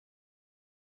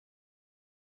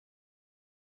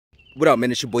What up,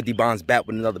 man? It's your boy D-Bon's back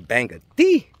with another banger.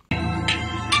 D.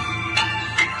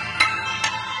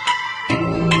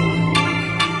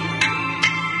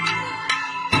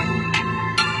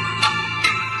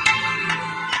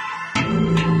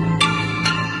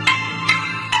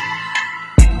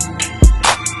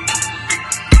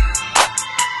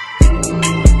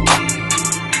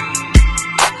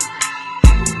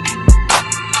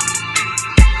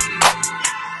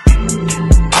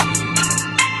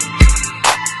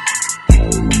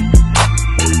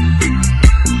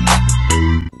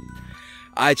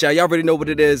 Alright, y'all already know what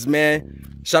it is,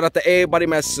 man. Shout out to everybody,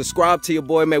 man. Subscribe to your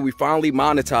boy, man. We finally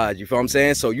monetized, you feel what I'm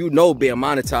saying? So you know, being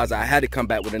monetized, I had to come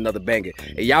back with another banger.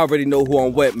 And y'all already know who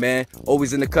I'm with, man.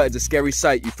 Always in the cut, it's a scary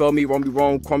sight, you feel me? Run me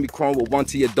wrong, crummy chrome with one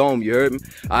to your dome, you heard me?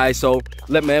 Alright, so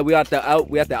look, man, we at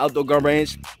the outdoor gun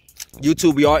range.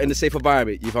 YouTube, we are in the safe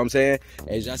environment, you feel what I'm saying?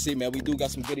 As y'all see, man, we do got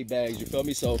some goodie bags, you feel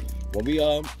me? So when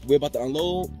we're about to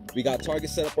unload, we got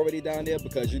targets set up already down there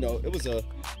because, you know, it was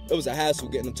a hassle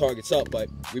getting the targets up, but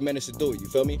we managed to do it, you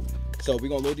feel me? So we're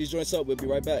gonna load these joints up, we'll be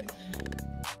right back.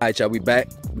 Alright, y'all, we back.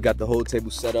 We got the whole table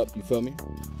set up, you feel me?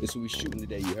 This is what we shooting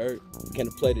today, you heard? We came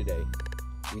to play today.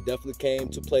 We definitely came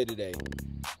to play today.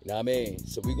 You know what I mean?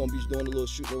 So we're gonna be doing a little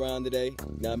shooting around today.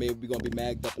 You know what I mean? We're gonna be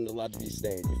magged up in a lot of these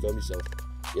things, you feel me? So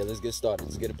yeah, let's get started.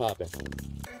 Let's get it popping.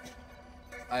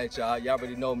 Alright, y'all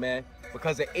already know, man.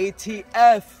 Because of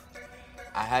ATF,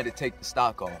 I had to take the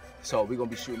stock off. So we're gonna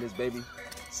be shooting this baby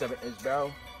 7-inch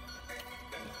barrel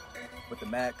with the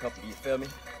mag couple, you feel me?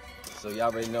 So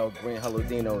y'all already know green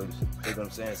Halodino, you know what I'm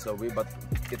saying? So we about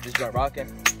to get this joint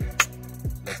rocking.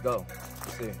 Let's go.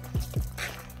 Let's see.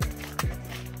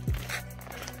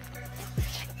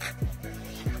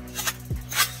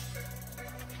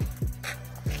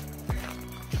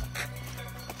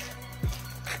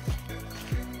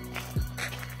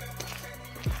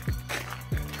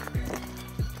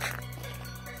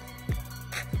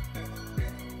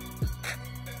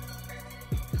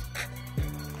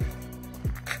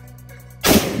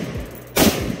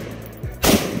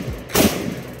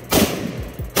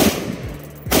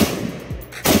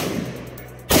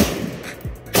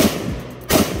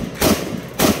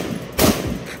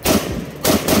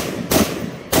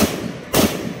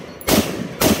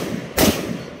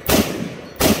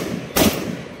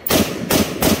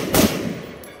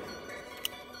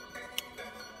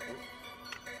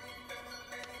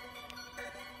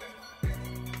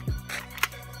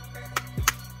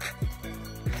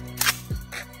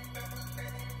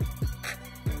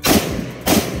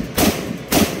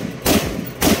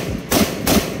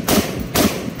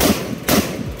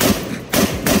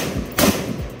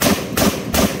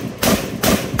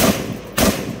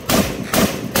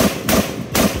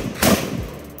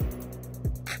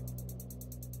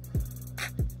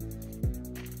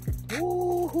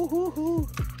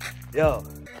 Yo,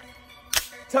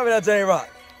 tell me that Jane rock.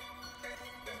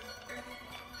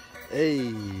 Hey.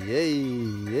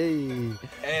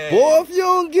 Boy, if you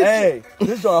don't get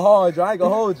This joint hard, Joe. I ain't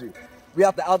gonna hold you. We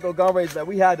out the outdoor gun range, man.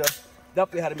 We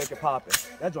definitely had to make it poppin'.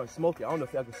 That joint smoky. I don't know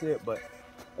if y'all can see it, but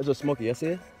that joint smoky. You see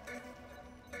it?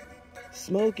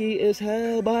 Smoky as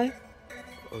hell, boy.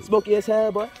 Smoky as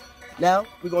hell, boy. Now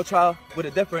we gonna try with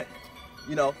a different,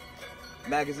 you know,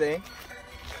 magazine.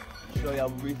 Show y'all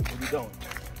what we doing.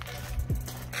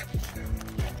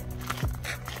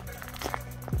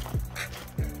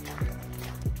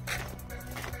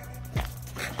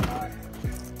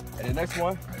 And the next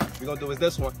one we're gonna do is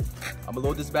this one. I'm gonna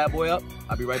load this bad boy up.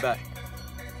 I'll be right back.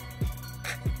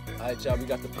 All right, y'all, we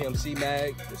got the PMC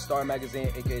mag, the Star magazine,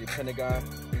 aka the Pentagon,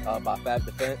 by Fab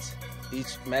Defense.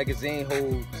 Each magazine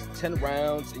holds 10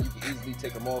 rounds, and you can easily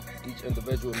take them off each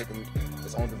individual, make them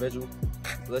its own individual.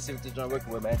 So let's see what this joint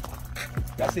working with, man.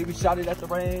 Y'all see we shot it at the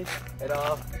range, and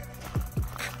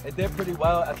it did pretty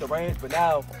well at the range, but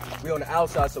now we on the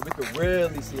outside, so we can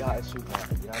really see how it's shooting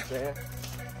at, you know what I'm saying?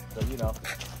 So, you know,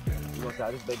 we're gonna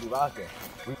start this baby rocking.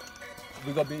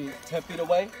 We're gonna be 10 feet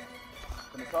away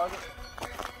from the target.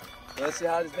 So let's see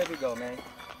how this baby go, man.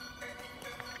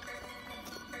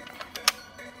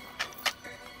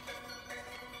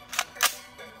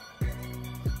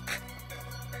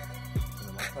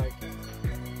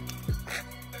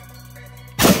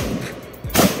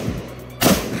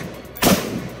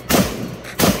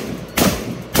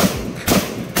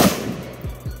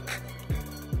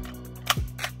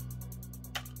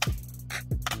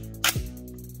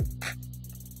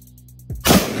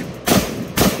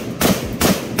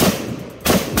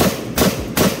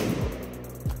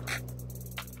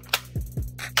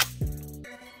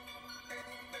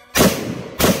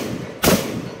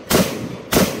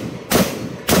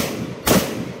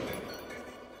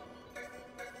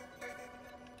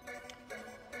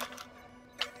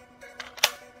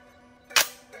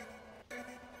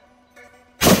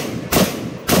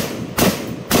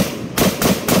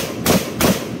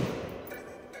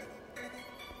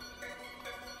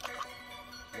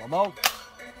 One more.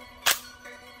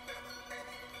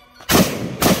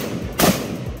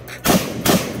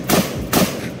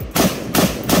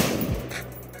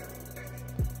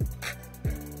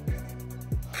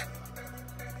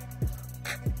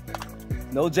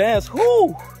 No jams.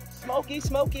 Whoo! Smoky,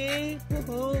 smoky.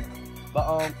 Woo-hoo.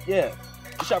 But yeah,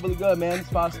 you shot really good, man. This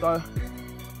 5-star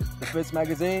defense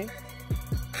magazine.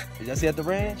 Did y'all see at the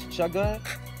range? You shot good?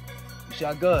 You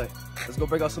shot good. Let's go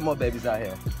break out some more babies out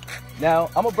here. Now,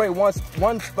 I'm gonna break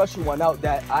one special one out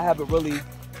that I haven't really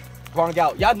brung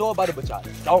out. Y'all know about it, but y'all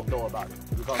don't know about it.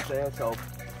 You know what I'm saying? So,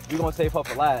 we're gonna save her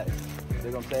for last. You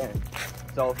know what I'm saying?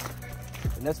 So,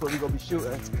 and that's what we're gonna be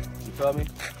shooting. You feel me?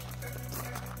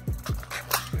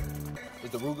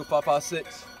 It's the Ruger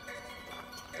 5.56.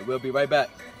 And we'll be right back.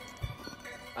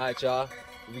 Alright, y'all.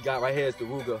 What we got right here is the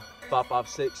Ruger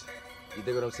 5.56. You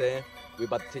dig what I'm saying? We're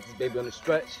about to take this baby on the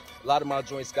stretch. A lot of my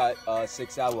joints got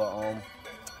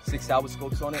 6-hour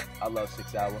scopes on it. I love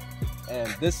 6-hour. And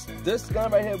this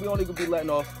gun right here, we only gonna be letting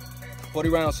off 40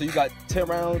 rounds. So you got 10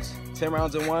 rounds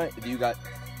in one, and then you got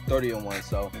 30 in one.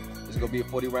 So it's gonna be a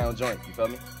 40-round joint. You feel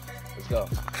me? Let's go.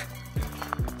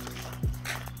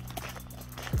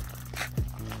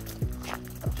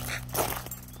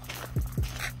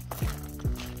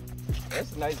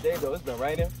 It's a nice day though. It's been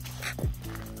raining.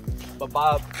 But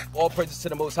by all praises to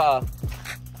the Most High,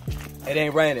 it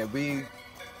ain't raining. We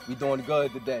doing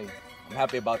good today. I'm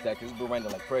happy about that because it's been raining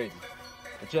like crazy.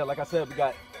 But yeah, like I said, we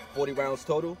got 40 rounds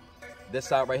total. This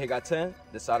side right here got 10.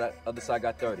 This side, other side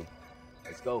got 30.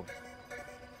 Let's go.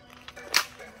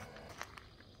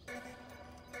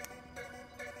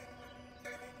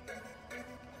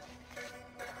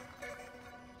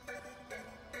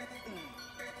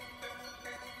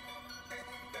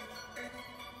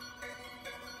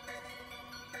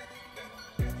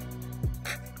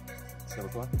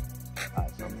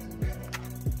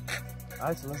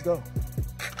 Alright, so let's go.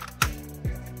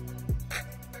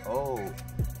 Oh,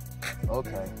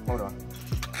 okay, hold on.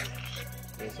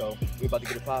 Okay, so we're about to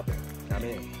get it popping. I'm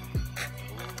in.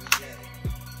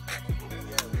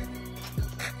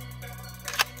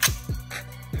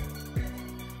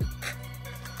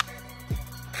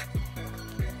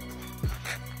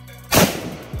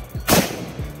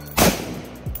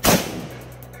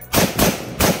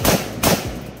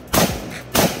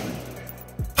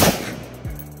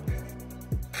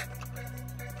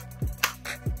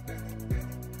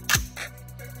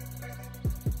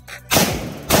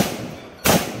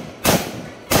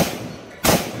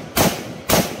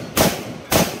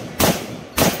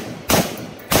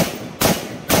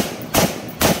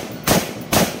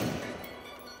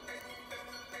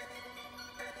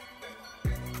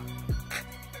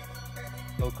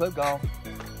 No clip gone.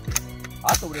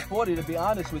 I thought it was 40 to be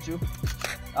honest with you.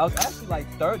 I was actually like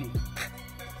 30.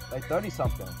 Like 30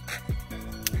 something.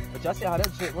 But y'all see how that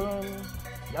shit run.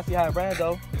 Y'all see how it ran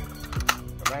though.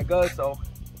 It ran good, so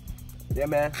yeah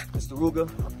man, it's the Ruger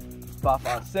 5.56.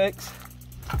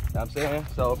 You know what I'm saying?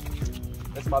 So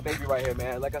this is my baby right here,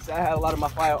 man. Like I said, I had a lot of my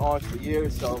firearms for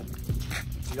years, so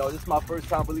you know, this is my first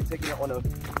time really taking it on a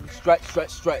stretch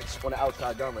on the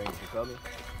outside gun range, you feel me?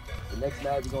 The next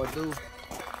mag we're gonna do, you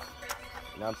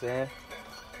know what I'm saying?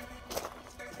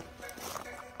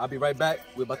 I'll be right back.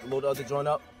 We're about to load the other joint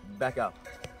up, back out.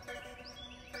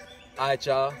 All right,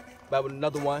 y'all, back with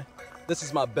another one. This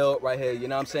is my belt right here, you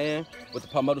know what I'm saying? With the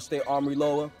Palmetto State Armory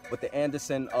lower, with the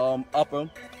Anderson upper.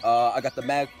 I got the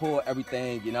mag pull,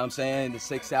 everything, you know what I'm saying? The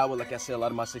 6-hour, like I said, a lot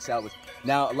of my 6 hours.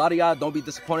 Now, a lot of y'all don't be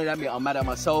disappointed at me. I'm mad at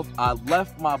myself. I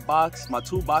left my box, my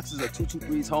 2 boxes of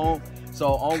 223s home.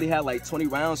 So I only had like 20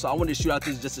 rounds, so I wanted to shoot out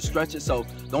this just to stretch it. So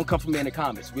don't come for me in the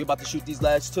comments. We about to shoot these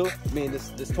last 2. I mean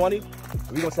this 20.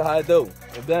 We gonna see how it do,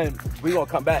 and then we gonna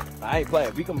come back. I ain't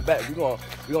playing. We coming back. We gonna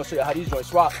show you how these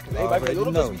joints rock. Everybody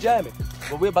know we jamming,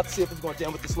 but we're about to see if it's gonna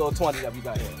jam with this little 20 that we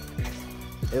got here.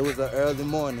 It was an early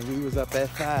morning. We was up at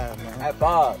 5, man. At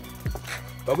 5,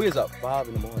 but we was up 5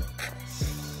 in the morning.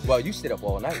 Well, you stayed up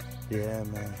all night. Yeah,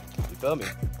 man. You feel me?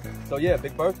 So yeah,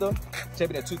 Big Bertha,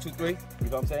 champion at 223. You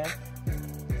know what I'm saying?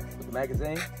 With the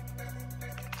magazine.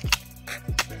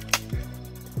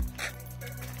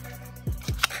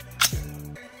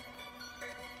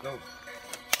 Go.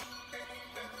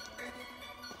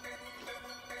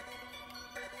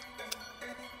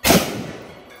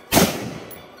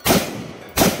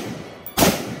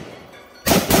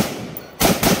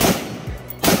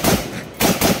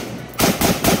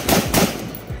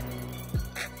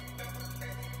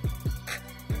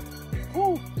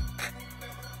 Woo.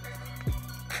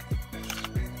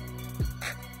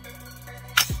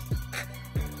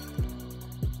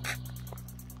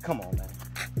 Come on, man.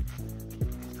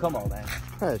 Come on, man.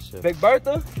 Pressure. Big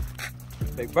Bertha,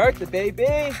 Big birthday,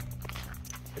 baby.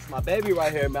 It's my baby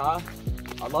right here, man.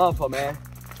 I love her, man.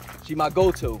 She my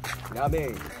go-to, you know what I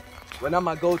mean? Well, not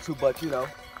my go-to, but you know.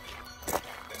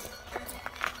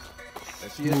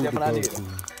 And she is different when I need it. You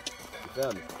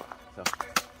feel me? So,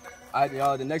 all right,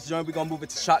 y'all, the next joint, we're gonna move it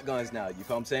to shotguns now, you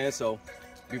feel what I'm saying? So,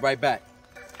 be right back.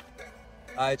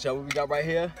 All right, y'all, what we got right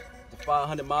here? The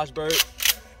 500 Mossberg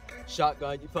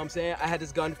shotgun, you feel what I'm saying? I had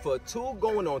this gun for 2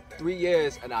 going on 3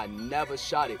 years and I never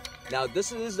shot it. Now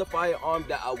this is the firearm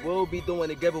that I will be doing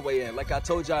a giveaway in, like I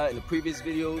told y'all in the previous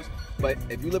videos. But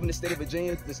if you live in the state of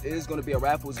Virginia, this is going to be a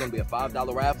raffle. It's going to be a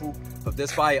 $5 raffle of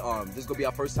this firearm. This is going to be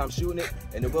our first time shooting it,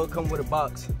 and it will come with a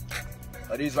box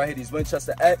of these right here, these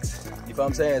Winchester X, you feel what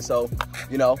I'm saying? So,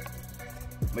 you know,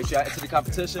 make sure y'all enter the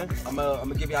competition. I'm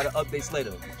gonna give y'all the updates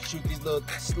later. Shoot these little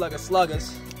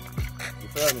sluggers, you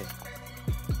feel me?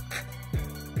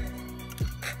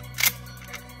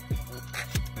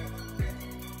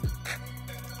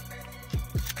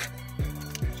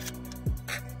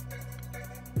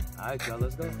 All right, y'all,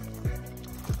 let's go.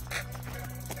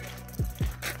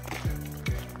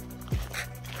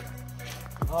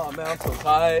 Oh man, I'm so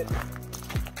tired.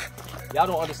 Y'all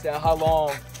don't understand how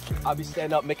long I be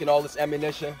standing up making all this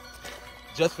ammunition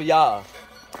just for y'all.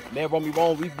 Man, run me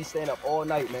wrong, we be staying up all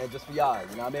night, man, just for y'all,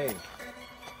 you know what I mean?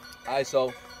 All right,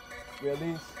 so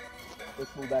release.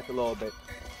 Let's move back a little bit.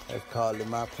 Let's call it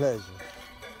my pleasure.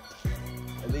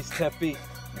 At least 10 feet.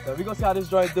 So we gonna see how this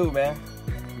joint do, man.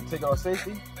 We take it on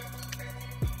safety.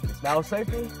 It's now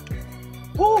safety.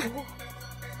 Woo!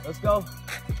 Let's go.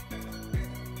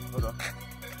 Hold on.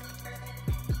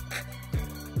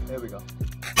 There we go.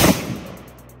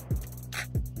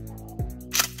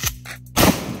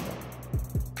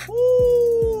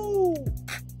 Woo!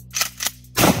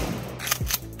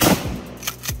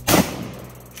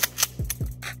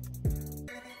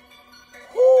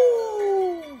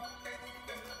 Woo!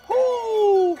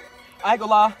 Woo! I ain't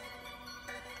gonna lie.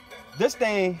 This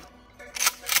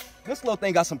little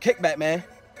thing got some kickback, man.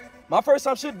 My first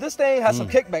time shooting, this thing has some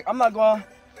kickback. I'm not going.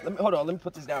 Hold on. Let me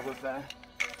put this down real fast.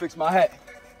 Fix my hat.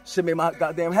 Should make my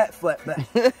goddamn hat flat back.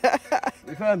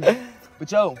 You feel me?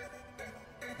 But yo,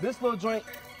 this little joint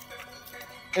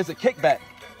is a kickback.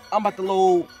 I'm about to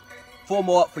load 4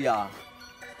 more up for y'all.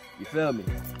 You feel me?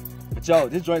 But yo,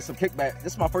 this joint's some kickback.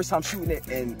 This is my first time shooting it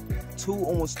in 2,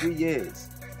 almost 3 years.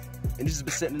 And this has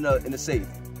been sitting in the safe.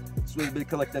 It's really been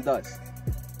collecting dust.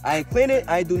 I ain't clean it,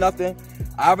 I ain't do nothing.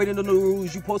 I already know the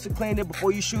rules. You supposed to clean it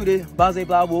before you shoot it. Blah,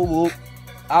 blah, whoop, whoop.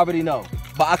 I already know.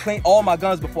 But I cleaned all my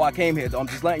guns before I came here, though. I'm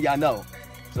just letting y'all know.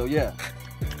 So yeah.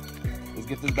 Let's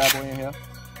get this bad boy in here.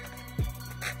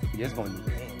 Yeah, it's going to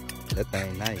be That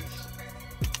thing nice.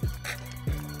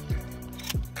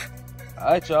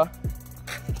 Alright, y'all.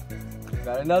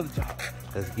 Got another job.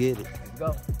 Let's get it. Let's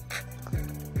go.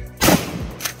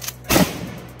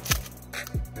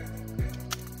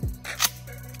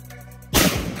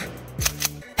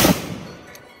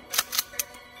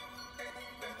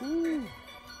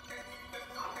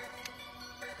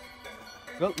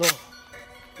 Look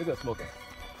at that smoker.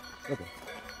 Look at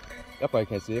y'all probably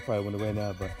can't see it. It probably went away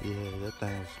now, but Yeah, that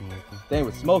thing was smoking. thing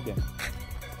was smoking.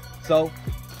 So,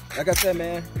 like I said,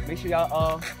 man, make sure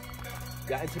y'all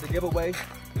enter the giveaway.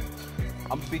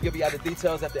 I'm gonna be giving y'all the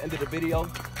details at the end of the video.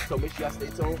 So make sure y'all stay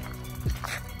tuned.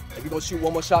 And we're gonna shoot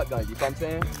 1 more shotgun, you know what I'm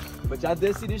saying? But y'all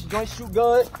did see this joint shoot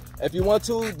good. If you want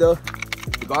to, the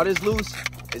guard is loose.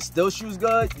 It still shoots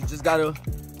good. You just gotta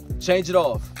change it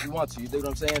off if you want to. You dig what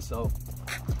I'm saying? So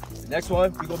the next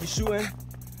one we're gonna be shooting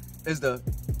is the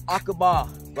Aqaba.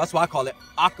 That's why I call it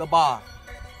Aqaba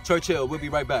Churchill. We'll be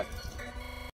right back.